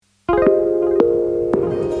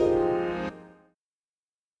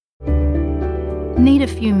Need a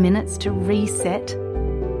few minutes to reset?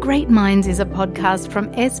 Great Minds is a podcast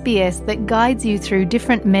from SBS that guides you through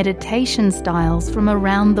different meditation styles from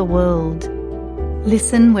around the world.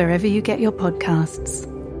 Listen wherever you get your podcasts.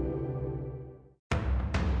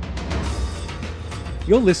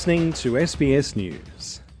 You're listening to SBS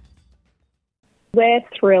News. We're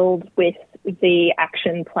thrilled with the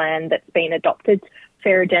action plan that's been adopted.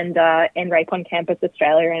 Fair Agenda and Rape on Campus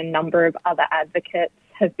Australia and a number of other advocates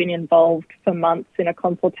have been involved for months in a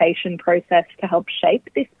consultation process to help shape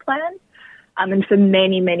this plan. And for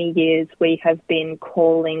many, many years, we have been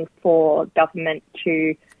calling for government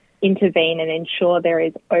to intervene and ensure there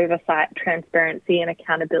is oversight, transparency and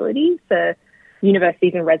accountability for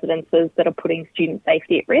universities and residences that are putting student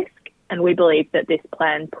safety at risk. And we believe that this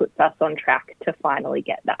plan puts us on track to finally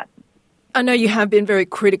get that. I know you have been very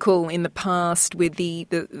critical in the past with the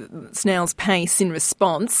snail's pace in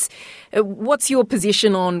response. What's your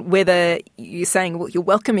position on whether you're saying, well, you're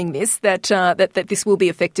welcoming this, that this will be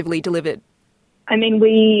effectively delivered? I mean,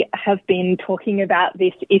 we have been talking about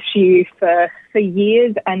this issue for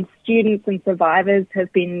years, and students and survivors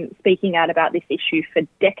have been speaking out about this issue for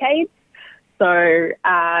decades. So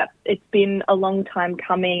it's been a long time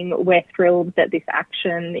coming. We're thrilled that this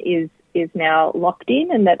action is now locked in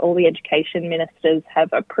and that all the education ministers have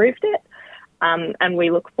approved it. And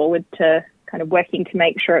we look forward to kind of working to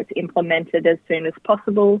make sure it's implemented as soon as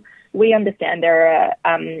possible. We understand there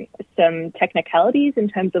are some technicalities in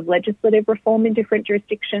terms of legislative reform in different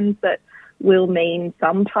jurisdictions that will mean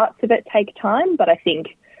some parts of it take time, but I think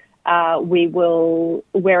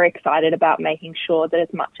we're excited about making sure that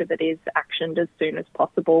as much of it is actioned as soon as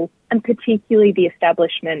possible, and particularly the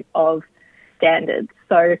establishment of standards.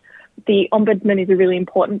 So the ombudsman is a really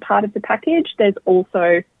important part of the package. There's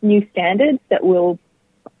also new standards that will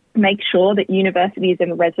make sure that universities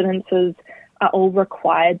and residences are all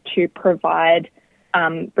required to provide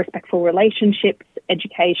respectful relationships,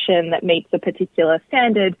 education that meets a particular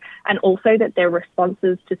standard, and also that their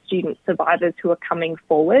responses to student survivors who are coming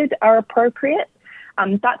forward are appropriate.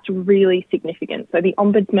 That's really significant. So the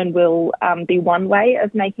ombudsman will be one way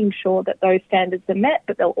of making sure that those standards are met,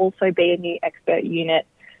 but there'll also be a new expert unit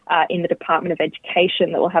in the Department of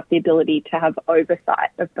Education that will have the ability to have oversight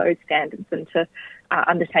of those standards and to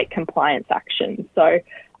undertake compliance action. So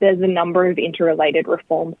there's a number of interrelated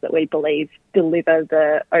reforms that we believe deliver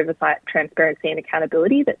the oversight, transparency and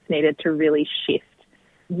accountability that's needed to really shift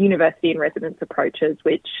university and residence approaches,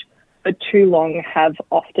 which for too long have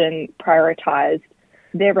often prioritised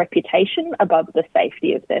their reputation above the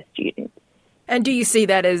safety of their students. And do you see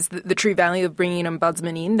that as the true value of bringing an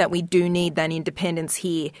ombudsman in, that we do need that independence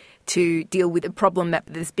here to deal with a problem that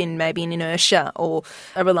there's been maybe an inertia or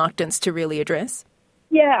a reluctance to really address?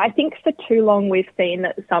 Yeah, I think for too long we've seen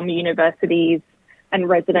that some universities and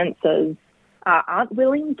residences aren't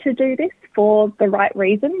willing to do this for the right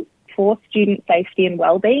reasons, for student safety and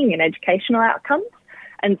wellbeing and educational outcomes.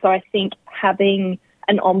 And so I think having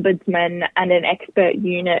an ombudsman and an expert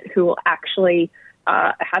unit who will actually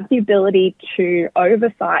have the ability to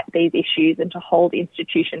oversight these issues and to hold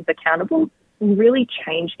institutions accountable will really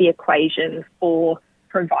change the equation for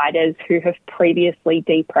providers who have previously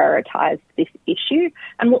deprioritised this issue,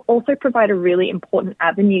 and will also provide a really important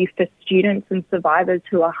avenue for students and survivors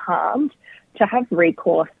who are harmed to have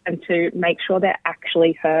recourse and to make sure they're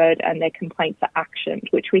actually heard and their complaints are actioned,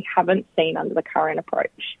 which we haven't seen under the current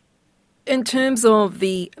approach. In terms of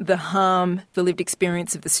the harm, the lived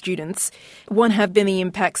experience of the students, what have been the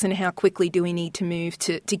impacts and how quickly do we need to move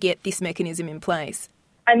to get this mechanism in place?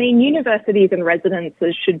 I mean, universities and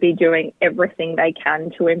residences should be doing everything they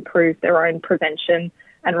can to improve their own prevention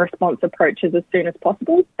and response approaches as soon as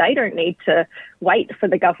possible. They don't need to wait for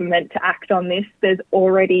the government to act on this. There's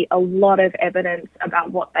already a lot of evidence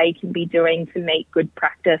about what they can be doing to meet good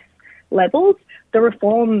practice levels. The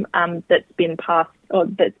reform that's been passed or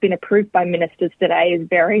that's been approved by ministers today is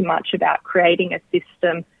very much about creating a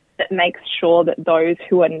system that makes sure that those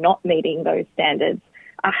who are not meeting those standards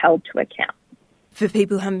are held to account. For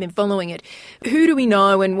people who haven't been following it, who do we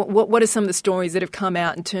know and what are some of the stories that have come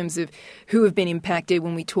out in terms of who have been impacted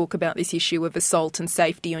when we talk about this issue of assault and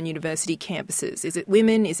safety on university campuses? Is it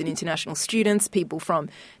women? Is it international students, people from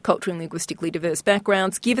culturally and linguistically diverse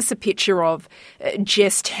backgrounds? Give us a picture of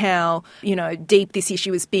just how, deep this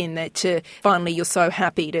issue has been that finally you're so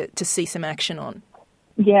happy to see some action on.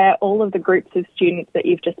 Yeah, all of the groups of students that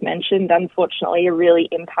you've just mentioned, unfortunately, are really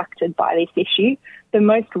impacted by this issue. The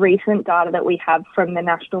most recent data that we have from the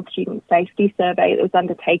National Student Safety Survey that was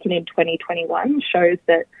undertaken in 2021 shows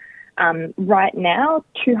that Right now,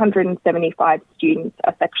 275 students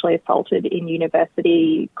are sexually assaulted in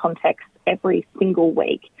university contexts every single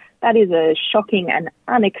week. That is a shocking and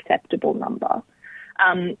unacceptable number.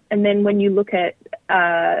 And then when you look at,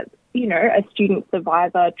 a student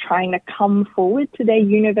survivor trying to come forward to their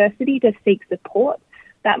university to seek support,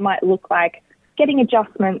 that might look like getting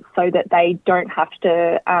adjustments so that they don't have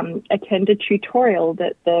to attend a tutorial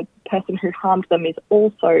that the person who harmed them is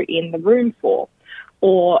also in the room for,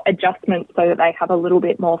 or adjustments so that they have a little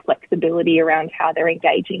bit more flexibility around how they're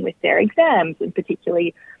engaging with their exams, and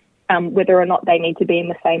particularly whether or not they need to be in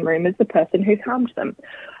the same room as the person who harmed them.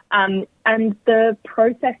 And the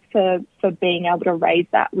process for being able to raise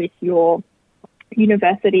that with your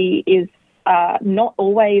university is not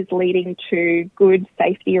always leading to good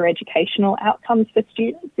safety or educational outcomes for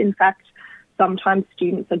students. In fact, sometimes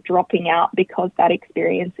students are dropping out because that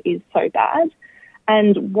experience is so bad.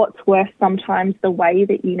 And what's worse, sometimes the way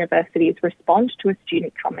that universities respond to a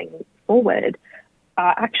student coming forward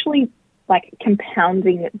are actually like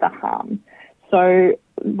compounding the harm. So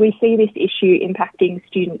we see this issue impacting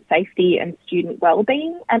student safety and student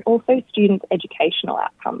wellbeing, and also students' educational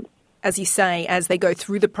outcomes. As you say, as they go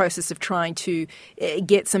through the process of trying to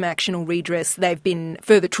get some action or redress, they've been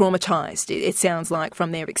further traumatised. It sounds like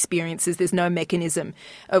from their experiences there's no mechanism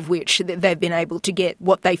of which they've been able to get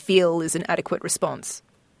what they feel is an adequate response.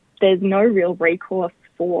 There's no real recourse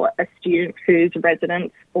for a student whose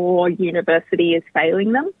residence or university is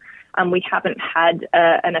failing them. We haven't had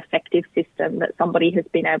an effective system that somebody has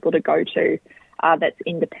been able to go to that's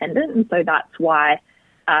independent, and so that's why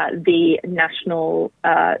the National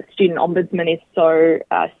Student Ombudsman is so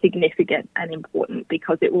significant and important,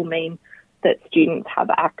 because it will mean that students have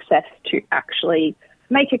access to actually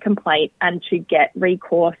make a complaint and to get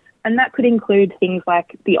recourse. And that could include things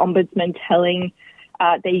like the Ombudsman telling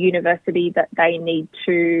their university that they need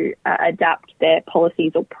to adapt their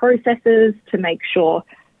policies or processes to make sure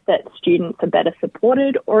that students are better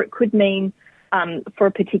supported, or it could mean for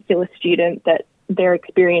a particular student that their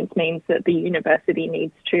experience means that the university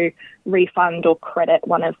needs to refund or credit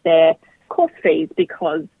one of their course fees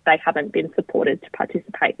because they haven't been supported to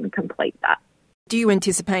participate and complete that. Do you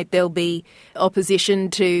anticipate there'll be opposition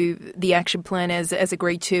to the action plan as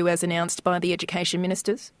agreed to, as announced by the education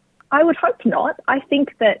ministers? I would hope not. I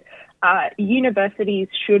think that universities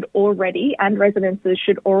should already, and residences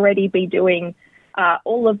should already be doing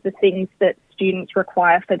all of the things that students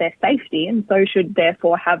require for their safety, and so should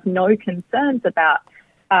therefore have no concerns about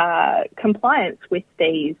compliance with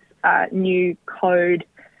these new code.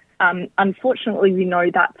 Unfortunately, we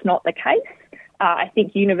know that's not the case. I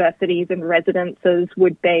think universities and residences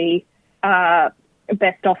would be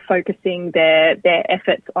best off focusing their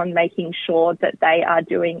efforts on making sure that they are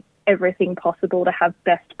doing everything possible to have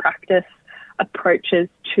best practice approaches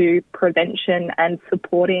to prevention and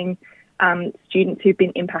supporting students who've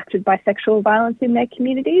been impacted by sexual violence in their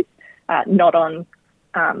communities, not on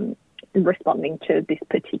responding to this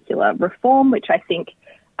particular reform, which I think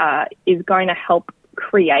is going to help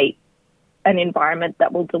create an environment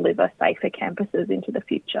that will deliver safer campuses into the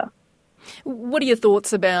future. What are your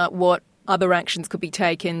thoughts about what other actions could be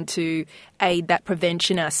taken to aid that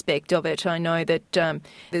prevention aspect of it? I know that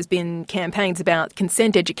there's been campaigns about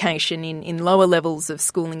consent education in lower levels of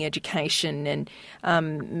schooling education, and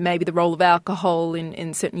maybe the role of alcohol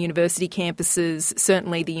in certain university campuses.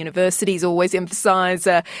 Certainly the universities always emphasise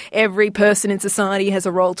every person in society has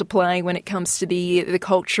a role to play when it comes to the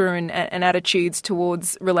culture and attitudes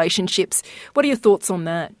towards relationships. What are your thoughts on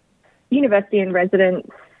that? University and residents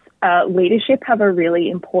leadership have a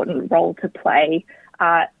really important role to play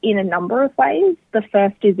in a number of ways. The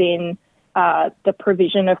first is in the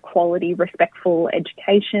provision of quality, respectful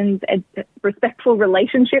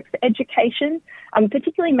relationships education,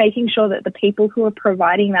 particularly making sure that the people who are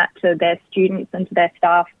providing that to their students and to their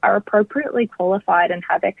staff are appropriately qualified and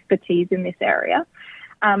have expertise in this area.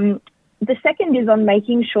 The second is on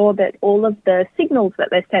making sure that all of the signals that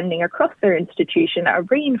they're sending across their institution are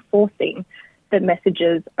reinforcing the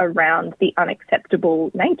messages around the unacceptable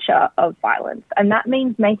nature of violence. And that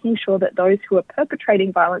means making sure that those who are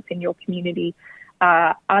perpetrating violence in your community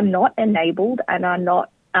are not enabled and are not,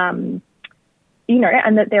 and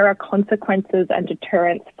that there are consequences and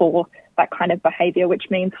deterrents for that kind of behaviour, which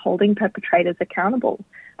means holding perpetrators accountable.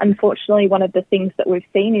 Unfortunately, one of the things that we've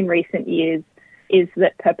seen in recent years is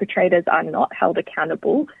that perpetrators are not held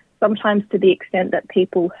accountable, sometimes to the extent that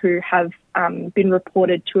people who have been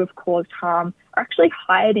reported to have caused harm are actually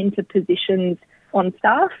hired into positions on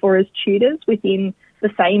staff or as tutors within the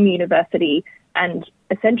same university and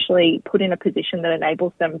essentially put in a position that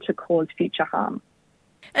enables them to cause future harm.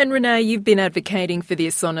 And Renee, you've been advocating for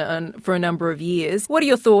this for a number of years. What are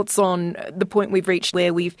your thoughts on the point we've reached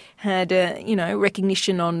where we've had,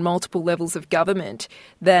 recognition on multiple levels of government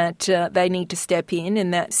that they need to step in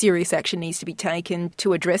and that serious action needs to be taken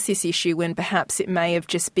to address this issue when perhaps it may have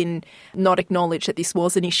just been not acknowledged that this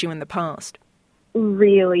was an issue in the past?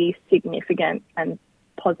 Really significant and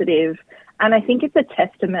positive. And I think it's a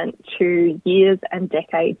testament to years and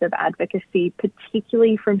decades of advocacy,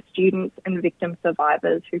 particularly from students and victim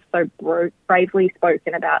survivors who've so bravely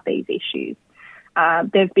spoken about these issues.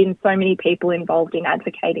 There have been so many people involved in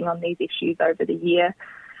advocating on these issues over the year.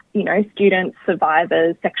 You know, students,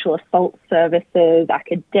 survivors, sexual assault services,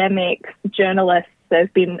 academics, journalists. There's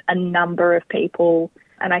been a number of people,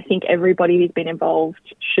 and I think everybody who's been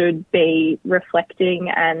involved should be reflecting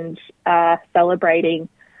and celebrating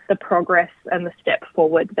the progress and the step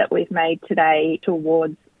forward that we've made today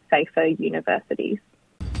towards safer universities.